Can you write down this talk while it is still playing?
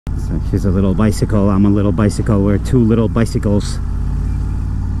So she's a little bicycle, I'm a little bicycle. We're two little bicycles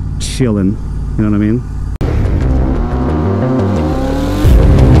chilling, you know what I mean?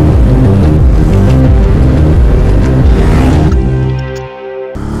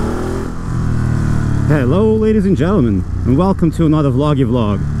 Hello ladies and gentlemen, and welcome to another vloggy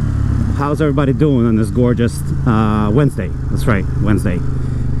vlog. How's everybody doing on this gorgeous Wednesday? That's right, Wednesday.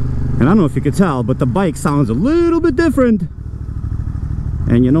 And I don't know if you could tell, but the bike sounds a little bit different.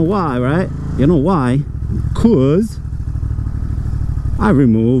 And you know why, right? You know why? Cause I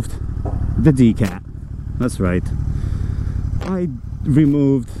removed the decat. That's right. I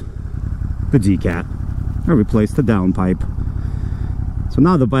removed the decat. I replaced the downpipe. So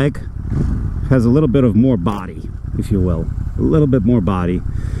now the bike has a little bit of more body, if you will, a little bit more body.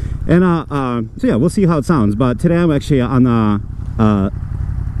 And so yeah, we'll see how it sounds. But today I'm actually on a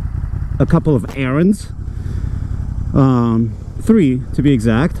couple of errands, 3 to be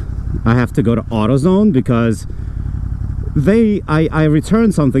exact. I have to go to AutoZone because I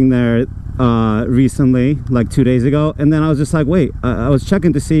returned something there recently, like 2 days ago, and then I was just like, wait, I was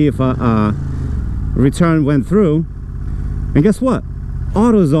checking to see if return went through, and guess what?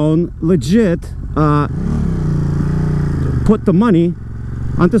 AutoZone legit put the money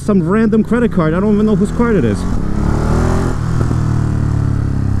onto some random credit card. I don't even know whose card it is.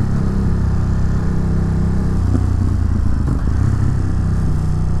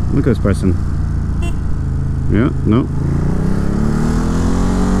 Look at this person. Yeah, no.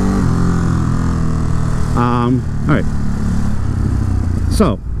 All right.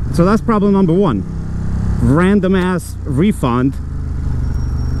 So that's problem number 1. Random ass refund.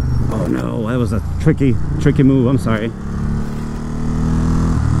 Oh no, that was a tricky move. I'm sorry.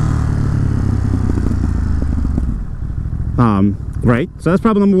 Right, so that's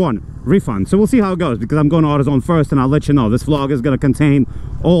problem number 1, refund. So we'll see how it goes, because I'm going to AutoZone first, and I'll let you know. This vlog is going to contain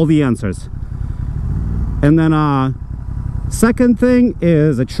all the answers. And then second thing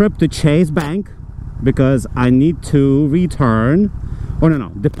is a trip to Chase Bank, because I need to return, or no,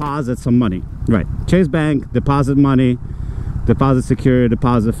 deposit some money. Right, Chase Bank, deposit money, deposit security,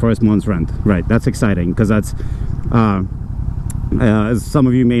 deposit first month's rent. Right, that's exciting, because that's as some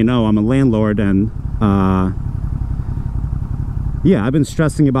of you may know, I'm a landlord, and yeah, I've been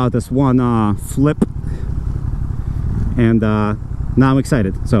stressing about this one flip, and now I'm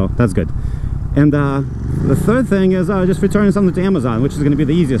excited, so that's good. And the third thing is just returning something to Amazon, which is going to be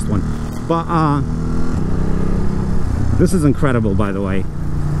the easiest one. But this is incredible, by the way.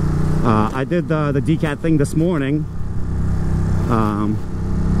 I did the decat thing this morning.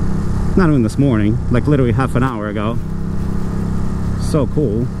 Not even this morning, like literally half an hour ago. So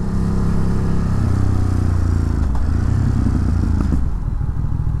cool.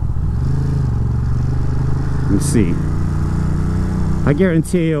 Let's see. I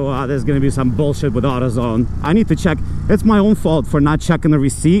guarantee you there's gonna be some bullshit with AutoZone. I need to check. It's my own fault for not checking the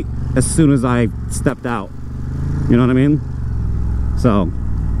receipt as soon as I stepped out. You know what I mean? So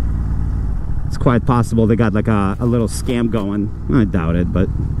it's quite possible they got like a little scam going. I doubt it, but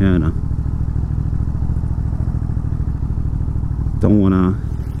yeah, no. Don't wanna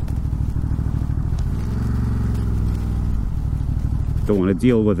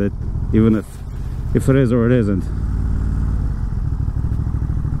deal with it, even if it is or it isn't.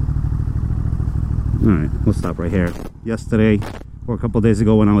 All right, we'll stop right here. Yesterday, or a couple days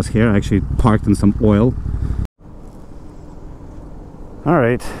ago when I was here, I actually parked in some oil. All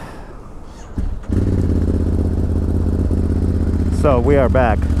right. So we are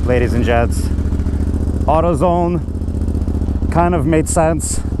back, ladies and gents. AutoZone kind of made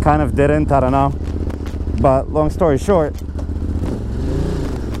sense, kind of didn't, I don't know. But long story short,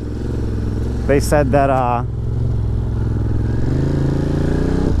 they said that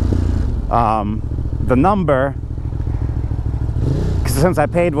the number, since I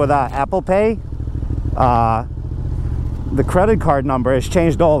paid with Apple Pay, the credit card number has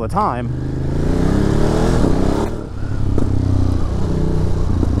changed all the time.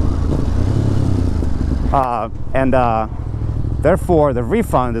 And therefore the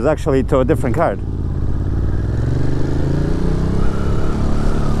refund is actually to a different card.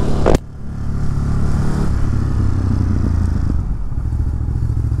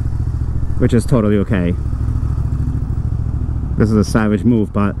 Which is totally okay. This is a savage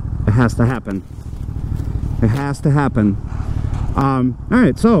move, but it has to happen. It has to happen. All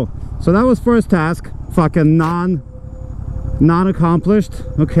right, so that was first task. Fucking non-accomplished.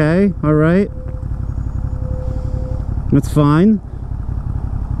 Okay, all right. That's fine.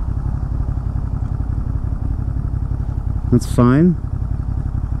 That's fine.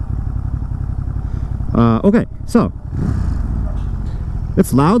 Okay, so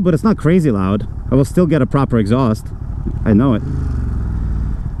It's loud, but it's not crazy loud. I will still get a proper exhaust. I know it.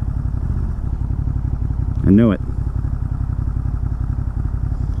 I knew it.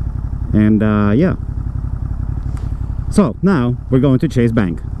 And yeah. So now we're going to Chase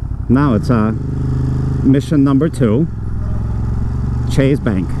Bank. Now it's mission number 2, Chase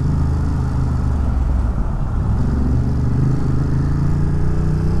Bank.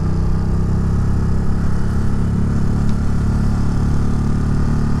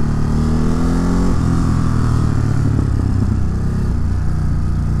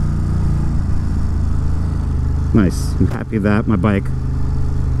 Nice. I'm happy that my bike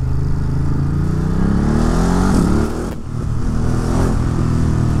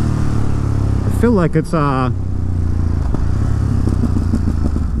I feel like it's a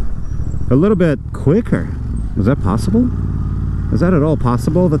little bit quicker. Is that possible? Is that at all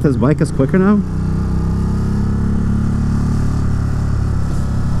possible that this bike is quicker now?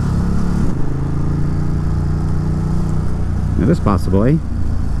 It is possible, eh?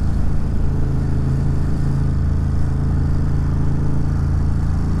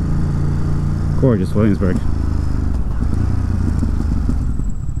 Gorgeous Williamsburg.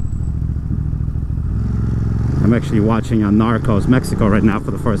 I'm actually watching Narcos Mexico right now for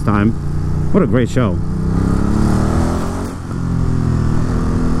the first time. What a great show.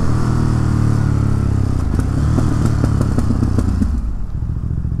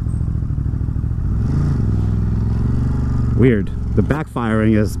 Weird. The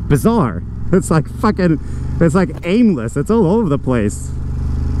backfiring is bizarre. It's like fucking, it's like aimless. It's all over the place.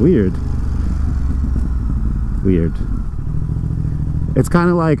 Weird. Weird. It's kind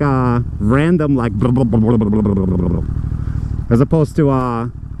of like random, like blah, blah, blah, blah, blah, blah, blah, blah, as opposed to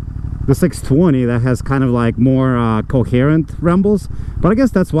the 620 that has kind of like more coherent rumbles. But I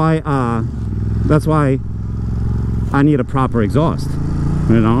guess that's why I need a proper exhaust,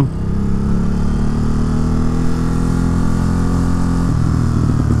 you know.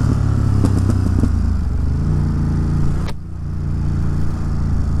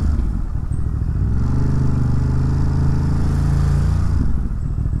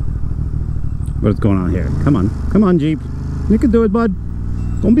 What's going on here? Come on, Jeep. You can do it, bud.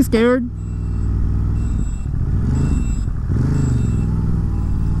 Don't be scared.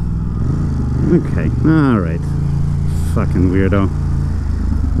 Okay, all right. Fucking weirdo.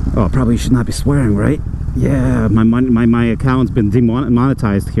 Oh, probably should not be swearing, right? Yeah, my account's been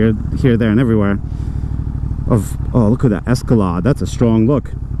demonetized here, there, and everywhere. Oh, look at that Escalade. That's a strong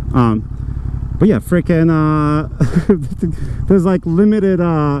look. But yeah, freaking there's like limited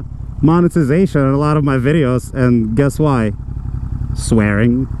monetization on a lot of my videos, and guess why?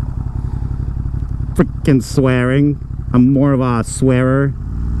 Swearing. Freaking swearing. I'm more of a swearer.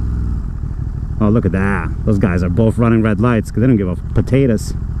 Oh, look at that. Those guys are both running red lights because they don't give a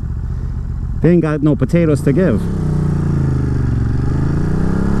potatoes. They ain't got no potatoes to give.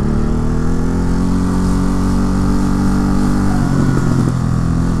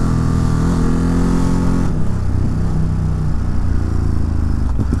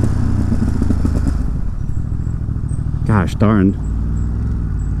 Gosh darn.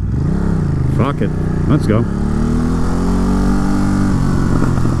 Fuck it. Let's go.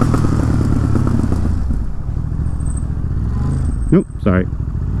 Nope, sorry.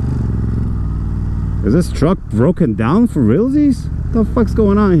 Is this truck broken down for realsies? What the fuck's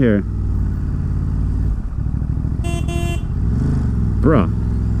going on here? Bruh.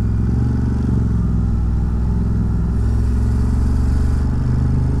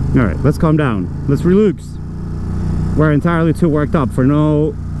 Alright, let's calm down. Let's relax. We're entirely too worked up for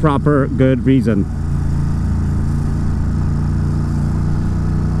no proper good reason.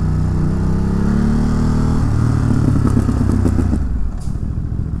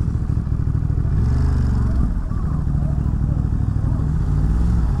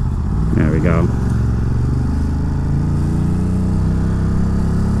 There we go.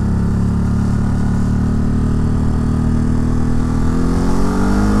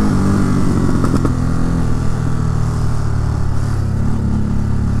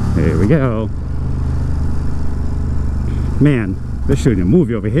 There we go. Man, they're shooting a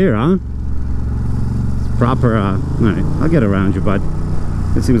movie over here, huh? It's proper, alright, I'll get around you, bud.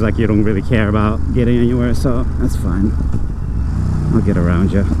 It seems like you don't really care about getting anywhere, so that's fine. I'll get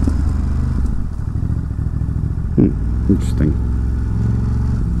around you. Interesting.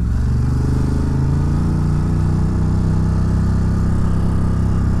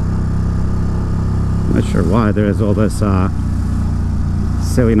 Not sure why there is all this,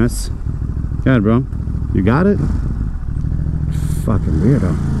 silliness. Go ahead, bro. You got it? Fucking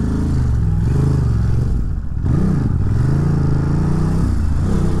weirdo.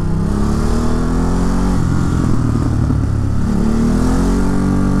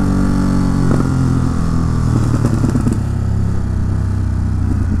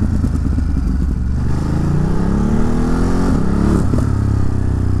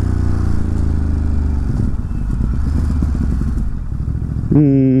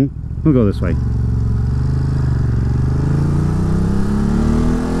 We'll go this way.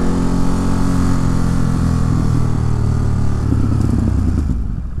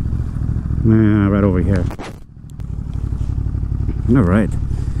 Right over here. All right.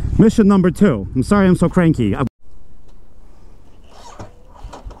 Mission number 2. I'm sorry I'm so cranky. All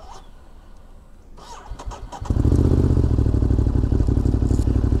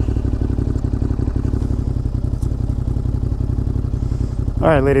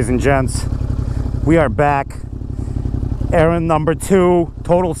right, ladies and gents, we are back. Errand number 2,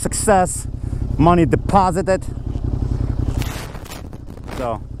 total success. Money deposited.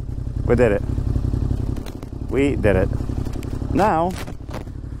 So, we did it. We did it. Now,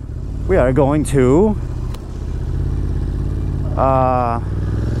 we are going to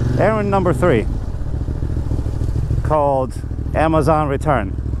errand number 3, called Amazon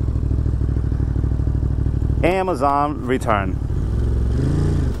Return. Amazon Return.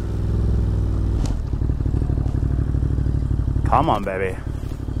 Come on, baby.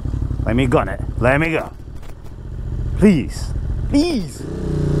 Let me gun it. Let me go. Please. Please.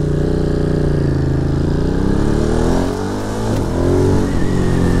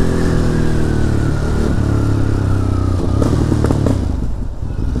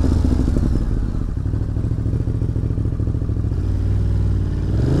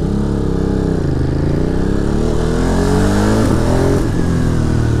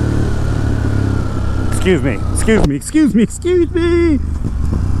 Excuse me, excuse me, excuse me, excuse me!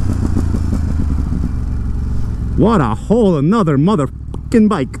 What a whole another motherfucking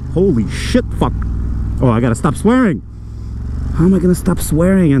bike. Holy shit, fuck. Oh, I gotta stop swearing. How am I gonna stop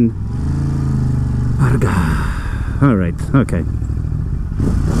swearing and... Alright, okay.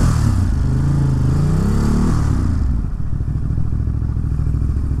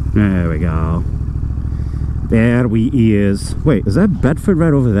 There we go. There we is. Wait, is that Bedford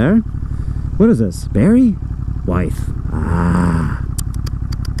right over there? What is this? Barry? Wife. Ah.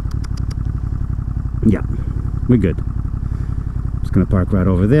 Yeah, we're good. Just gonna park right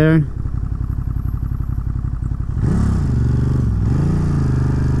over there.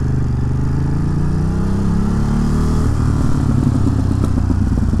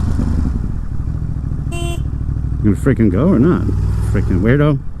 You gonna freaking go or not? Freaking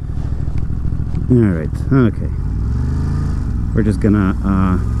weirdo. Alright, okay. We're just gonna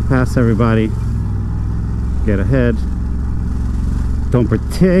pass everybody, get ahead. Don't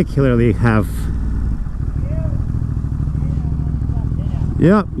particularly have...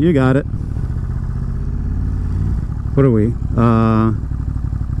 Yep, you got it. What are we?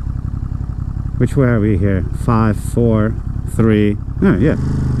 Which way are we here? 5, 4, 3. Oh, yeah.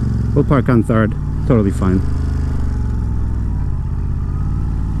 We'll park on 3rd. Totally fine.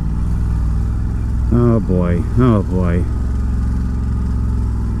 Oh boy. Oh boy.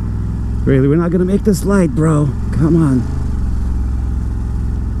 Really, we're not gonna make this light, bro. Come on.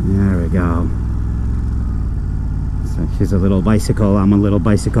 There we go. So she's a little bicycle, I'm a little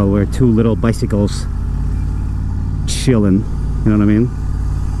bicycle. We're 2 little bicycles chilling. You know what I mean?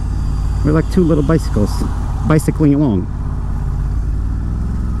 We're like 2 little bicycles bicycling along.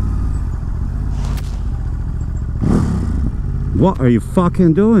 What are you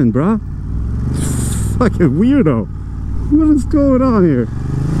fucking doing, bro? Fucking weirdo. What is going on here?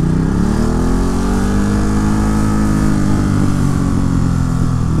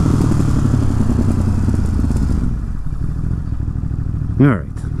 All right,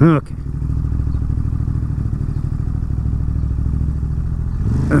 okay.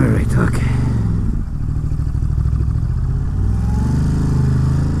 All right, okay.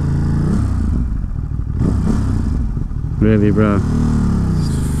 Really, bro?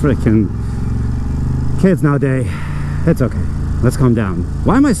 Freaking kids nowadays. It's okay. Let's calm down.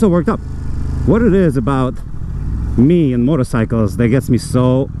 Why am I so worked up? What it is about me and motorcycles that gets me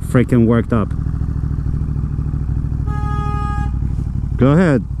so freaking worked up? Go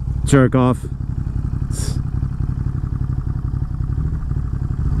ahead, jerk off.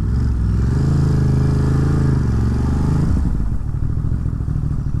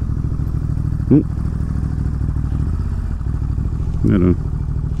 I don't know.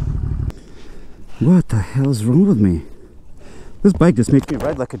 What the hell is wrong with me? This bike just makes me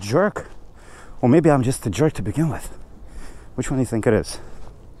ride like a jerk. Or maybe I'm just a jerk to begin with. Which one do you think it is?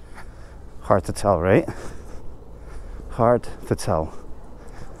 Hard to tell, right? Hard to tell.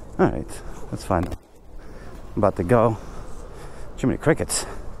 Alright, that's fine. I'm about to go. Too many crickets.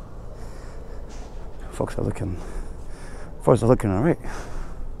 Folks are looking alright.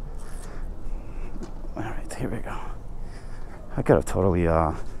 Alright, here we go. I could have totally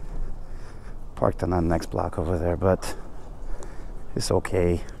parked on that next block over there, but It's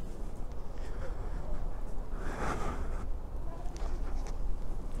okay.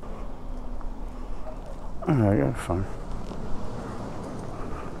 Alright, you're fine.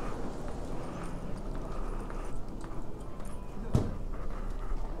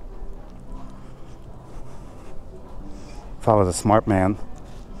 If I was a smart man,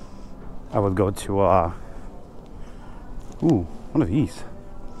 I would go to ooh, one of these.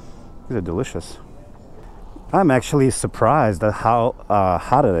 These are delicious. I'm actually surprised at how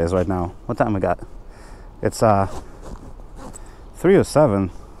hot it is right now. What time we got? It's 3:07,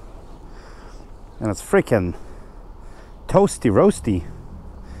 and it's freaking toasty roasty.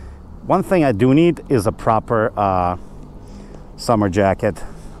 One thing I do need is a proper summer jacket.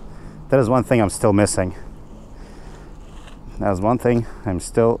 That is one thing I'm still missing. That is one thing I'm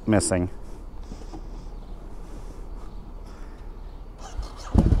still missing.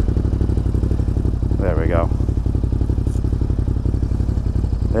 There we go.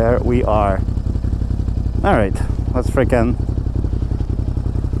 There we are. All right, let's freaking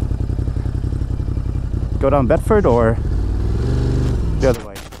go down Bedford or the other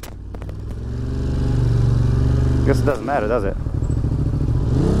way. Guess it doesn't matter, does it?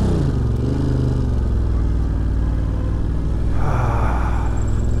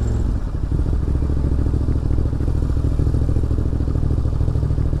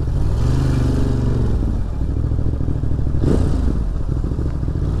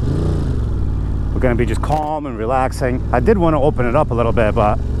 Gonna be just calm and relaxing. I did want to open it up a little bit,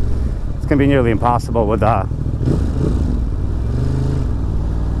 but it's gonna be nearly impossible with all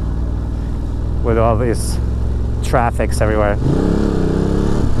these traffics everywhere.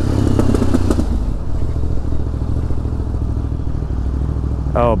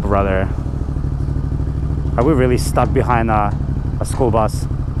 Oh brother, are we really stuck behind a school bus?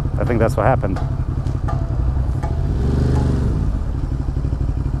 I think that's what happened.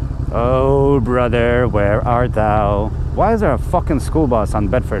 Oh brother, where art thou? Why is there a fucking school bus on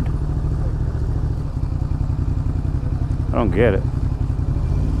Bedford? I don't get it.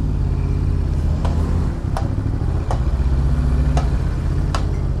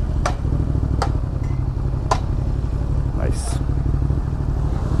 Nice.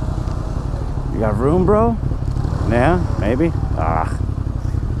 You got room, bro? Yeah, maybe. Ah,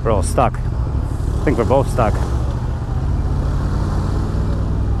 we're all stuck. I think we're both stuck.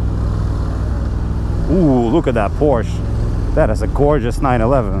 Ooh, look at that Porsche. That is a gorgeous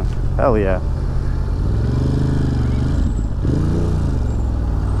 911. Hell yeah.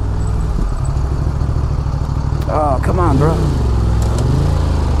 Oh, come on, bro.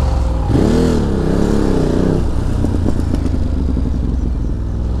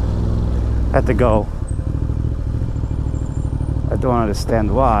 Had to go. I don't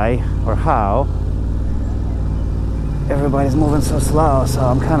understand why or how everybody's moving so slow, so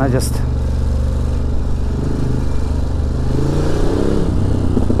I'm kind of just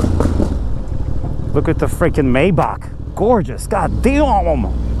look at the freaking Maybach. Gorgeous. God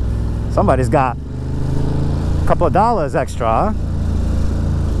damn. Somebody's got a couple of dollars extra, huh?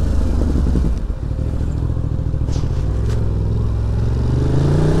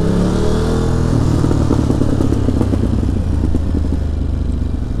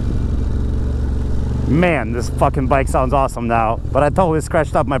 Man, this fucking bike sounds awesome now, but I totally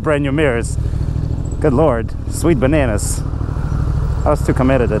scratched up my brand new mirrors. Good lord. Sweet bananas. I was too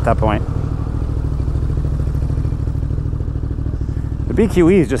committed at that point. The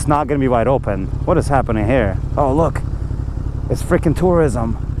BQE is just not going to be wide open. What is happening here? Oh, look. It's freaking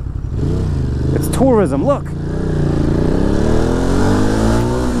tourism. It's tourism, look.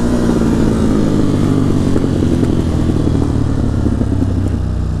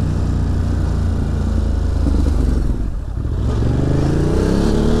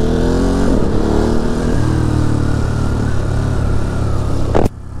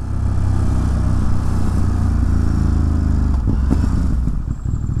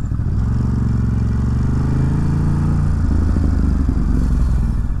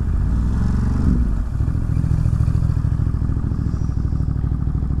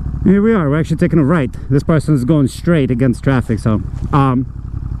 Here we are, we're actually taking a right. This person is going straight against traffic, so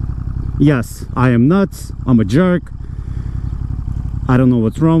yes, I am nuts, I'm a jerk, I don't know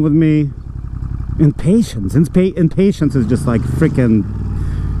what's wrong with me. Impatience is just like freaking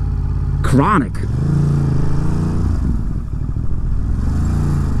chronic.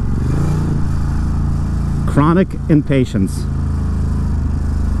 Chronic impatience.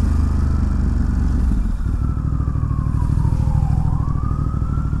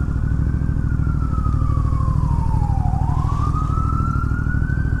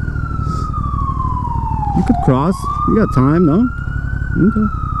 You could cross. You got time, no? Okay.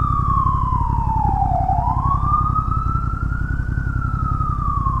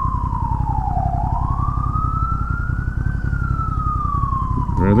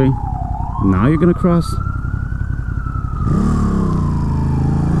 Really? Now you're gonna cross?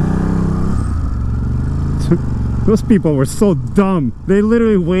 Those people were so dumb. They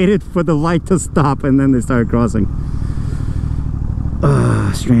literally waited for the light to stop and then they started crossing.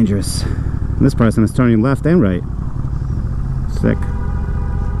 Strangers. This person is turning left and right. Sick.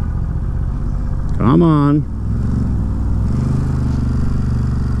 Come on.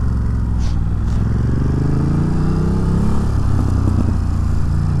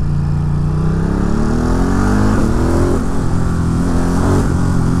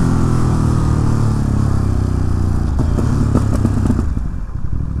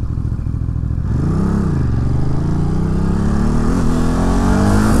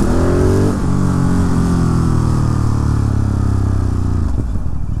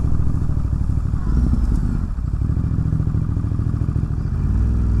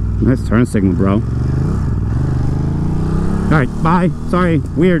 Nice turn signal, bro. Alright, bye. Sorry,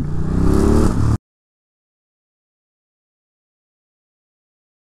 weird.